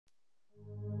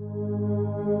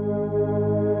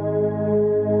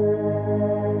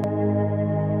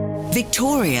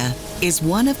Victoria is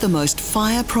one of the most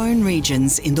fire-prone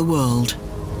regions in the world.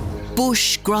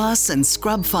 Bush, grass and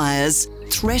scrub fires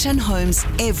threaten homes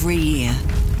every year.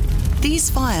 These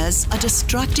fires are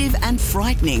destructive and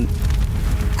frightening,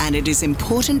 and it is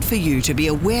important for you to be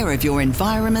aware of your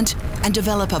environment and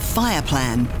develop a fire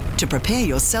plan to prepare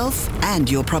yourself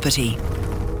and your property.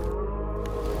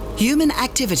 Human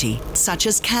activity, such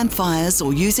as campfires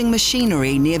or using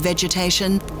machinery near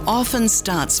vegetation, often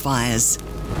starts fires.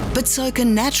 But so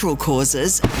can natural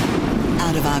causes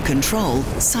out of our control,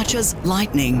 such as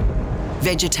lightning.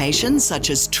 Vegetation, such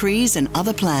as trees and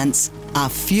other plants, are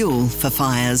fuel for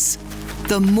fires.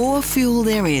 The more fuel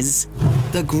there is,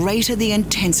 the greater the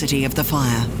intensity of the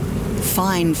fire.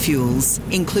 Fine fuels,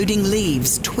 including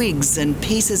leaves, twigs and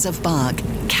pieces of bark,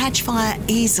 catch fire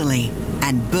easily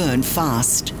and burn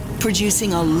fast,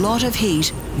 producing a lot of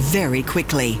heat very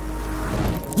quickly.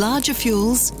 Larger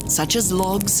fuels, such as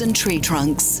logs and tree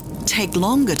trunks, take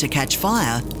longer to catch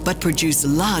fire but produce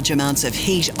large amounts of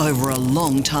heat over a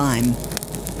long time.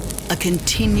 A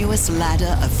continuous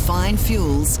ladder of fine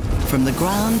fuels from the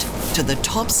ground to the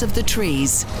tops of the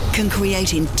trees can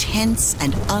create intense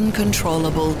and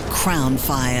uncontrollable crown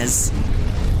fires.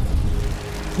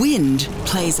 Wind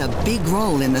plays a big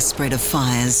role in the spread of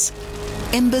fires.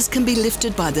 Embers can be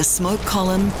lifted by the smoke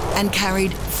column and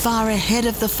carried far ahead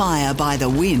of the fire by the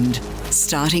wind,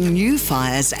 starting new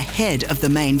fires ahead of the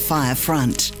main fire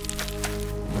front.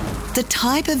 The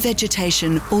type of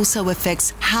vegetation also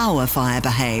affects how a fire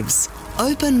behaves.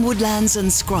 Open woodlands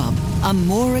and scrub are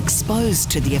more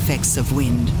exposed to the effects of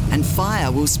wind, and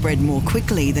fire will spread more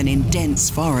quickly than in dense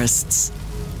forests.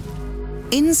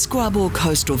 In scrub or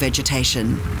coastal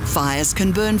vegetation, fires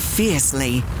can burn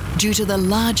fiercely due to the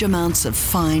large amounts of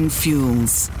fine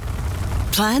fuels.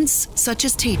 Plants, such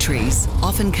as tea trees,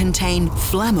 often contain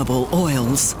flammable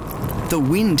oils. The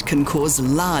wind can cause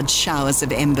large showers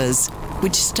of embers,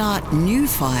 which start new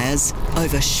fires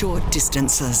over short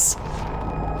distances.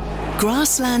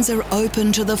 Grasslands are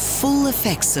open to the full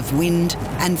effects of wind,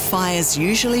 and fires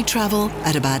usually travel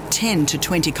at about 10 to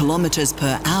 20 kilometres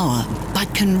per hour,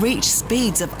 but can reach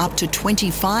speeds of up to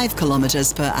 25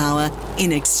 kilometres per hour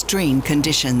in extreme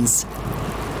conditions.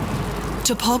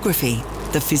 Topography,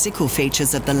 the physical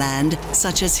features of the land,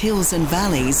 such as hills and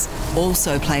valleys,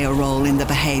 also play a role in the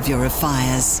behaviour of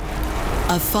fires.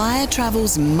 A fire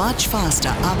travels much faster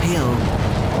uphill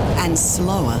and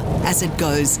slower as it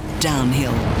goes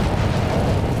downhill.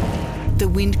 The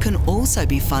wind can also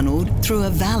be funneled through a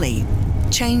valley,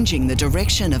 changing the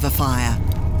direction of a fire.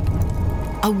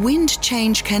 A wind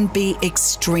change can be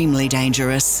extremely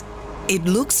dangerous. It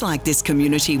looks like this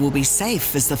community will be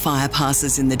safe as the fire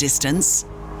passes in the distance,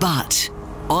 but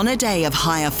on a day of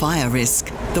higher fire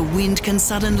risk, the wind can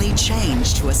suddenly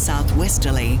change to a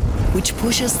southwesterly, which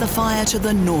pushes the fire to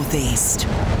the northeast.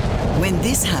 When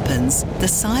this happens, the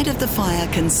side of the fire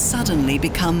can suddenly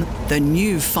become the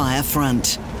new fire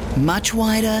front, much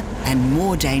wider and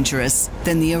more dangerous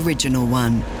than the original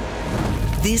one.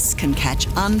 This can catch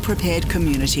unprepared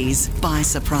communities by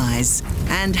surprise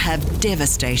and have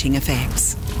devastating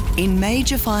effects. In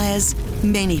major fires,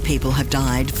 many people have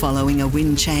died following a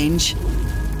wind change.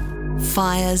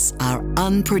 Fires are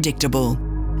unpredictable,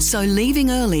 so leaving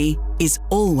early is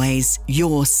always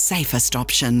your safest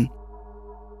option.